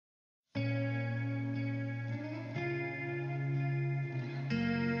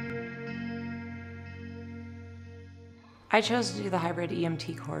I chose to do the hybrid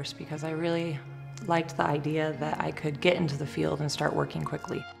EMT course because I really liked the idea that I could get into the field and start working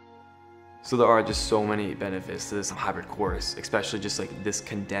quickly. So there are just so many benefits to this hybrid course, especially just like this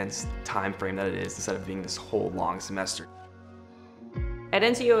condensed time frame that it is instead of being this whole long semester. At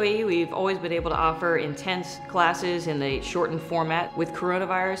NCOAE, we've always been able to offer intense classes in a shortened format. With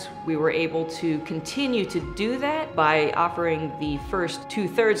coronavirus, we were able to continue to do that by offering the first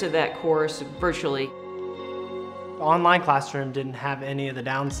 2/3 of that course virtually. The online classroom didn't have any of the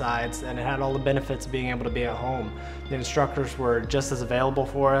downsides, and it had all the benefits of being able to be at home. The instructors were just as available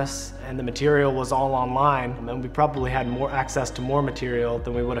for us, and the material was all online, and we probably had more access to more material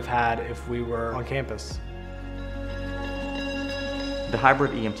than we would have had if we were on campus. The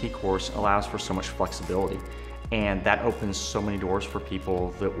hybrid EMT course allows for so much flexibility, and that opens so many doors for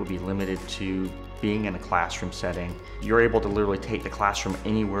people that would be limited to being in a classroom setting. You're able to literally take the classroom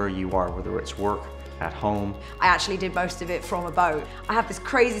anywhere you are, whether it's work, at home. I actually did most of it from a boat. I have this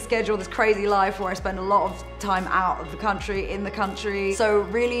crazy schedule, this crazy life where I spend a lot of time out of the country, in the country. So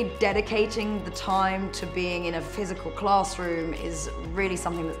really dedicating the time to being in a physical classroom is really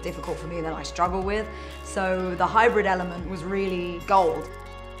something that's difficult for me, that I struggle with. So the hybrid element was really gold.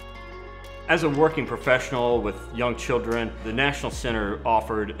 As a working professional with young children, the National Center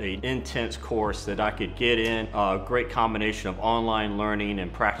offered an intense course that I could get in, a great combination of online learning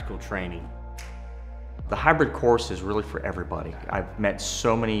and practical training. The hybrid course is really for everybody. I've met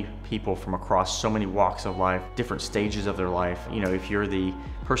so many people from across so many walks of life, different stages of their life. You know, if you're the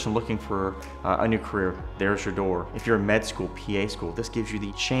person looking for a new career, there's your door. If you're in med school, PA school, this gives you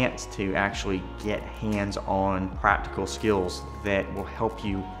the chance to actually get hands-on practical skills that will help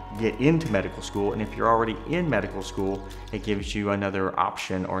you get into medical school. And if you're already in medical school, it gives you another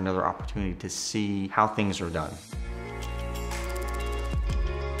option or another opportunity to see how things are done.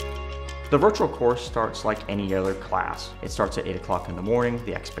 The virtual course starts like any other class. It starts at 8 o'clock in the morning,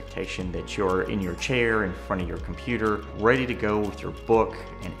 the expectation that you're in your chair in front of your computer, ready to go with your book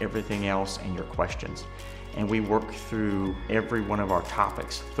and everything else and your questions. And we work through every one of our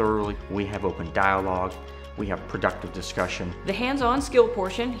topics thoroughly. We have open dialogue, we have productive discussion. The hands-on skill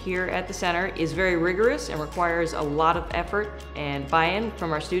portion here at the center is very rigorous and requires a lot of effort and buy-in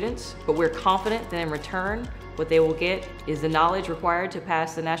from our students, but we're confident that in return, what they will get is the knowledge required to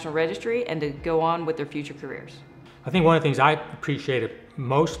pass the National Registry and to go on with their future careers. I think one of the things I appreciated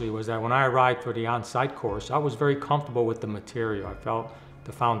mostly was that when I arrived for the on-site course, I was very comfortable with the material. I felt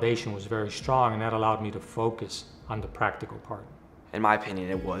the foundation was very strong, and that allowed me to focus on the practical part. In my opinion,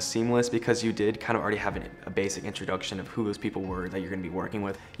 it was seamless because you did kind of already have a basic introduction of who those people were that you're going to be working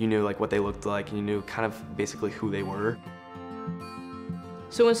with. You knew like what they looked like, and you knew kind of basically who they were.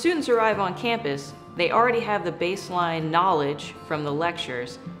 So when students arrive on campus, they already have the baseline knowledge from the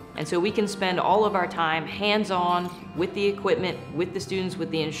lectures, and so we can spend all of our time hands-on with the equipment, with the students, with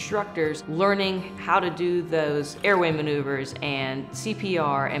the instructors, learning how to do those airway maneuvers and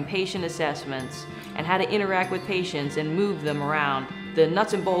CPR and patient assessments and how to interact with patients and move them around. The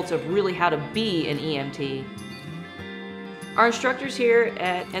nuts and bolts of really how to be an EMT. Our instructors here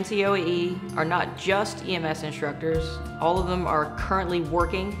at NCOAE are not just EMS instructors. All of them are currently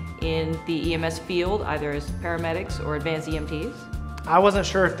working in the EMS field, either as paramedics or advanced EMTs. I wasn't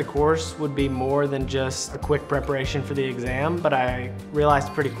sure if the course would be more than just a quick preparation for the exam, but I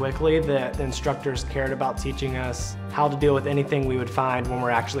realized pretty quickly that the instructors cared about teaching us how to deal with anything we would find when we're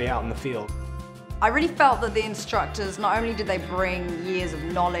actually out in the field. I really felt that the instructors, not only did they bring years of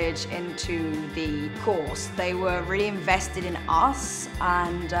knowledge into the course, they were really invested in us,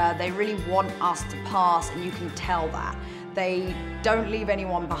 and they really want us to pass, and you can tell that. They don't leave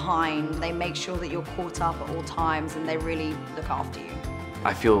anyone behind. They make sure that you're caught up at all times, and they really look after you.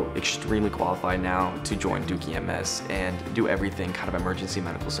 I feel extremely qualified now to join Duke EMS and do everything kind of emergency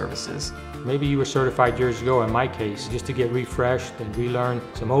medical services. Maybe you were certified years ago, in my case, just to get refreshed and relearn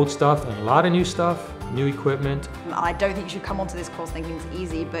some old stuff and a lot of new stuff, new equipment. I don't think you should come onto this course thinking it's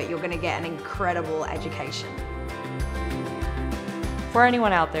easy, but you're going to get an incredible education. For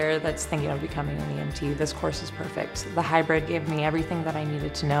anyone out there that's thinking of becoming an EMT, this course is perfect. The hybrid gave me everything that I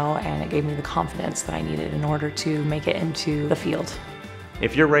needed to know, and it gave me the confidence that I needed in order to make it into the field.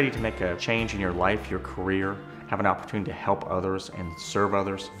 If you're ready to make a change in your life, your career, have an opportunity to help others and serve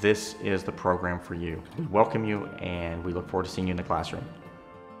others, this is the program for you. We welcome you, and we look forward to seeing you in the classroom.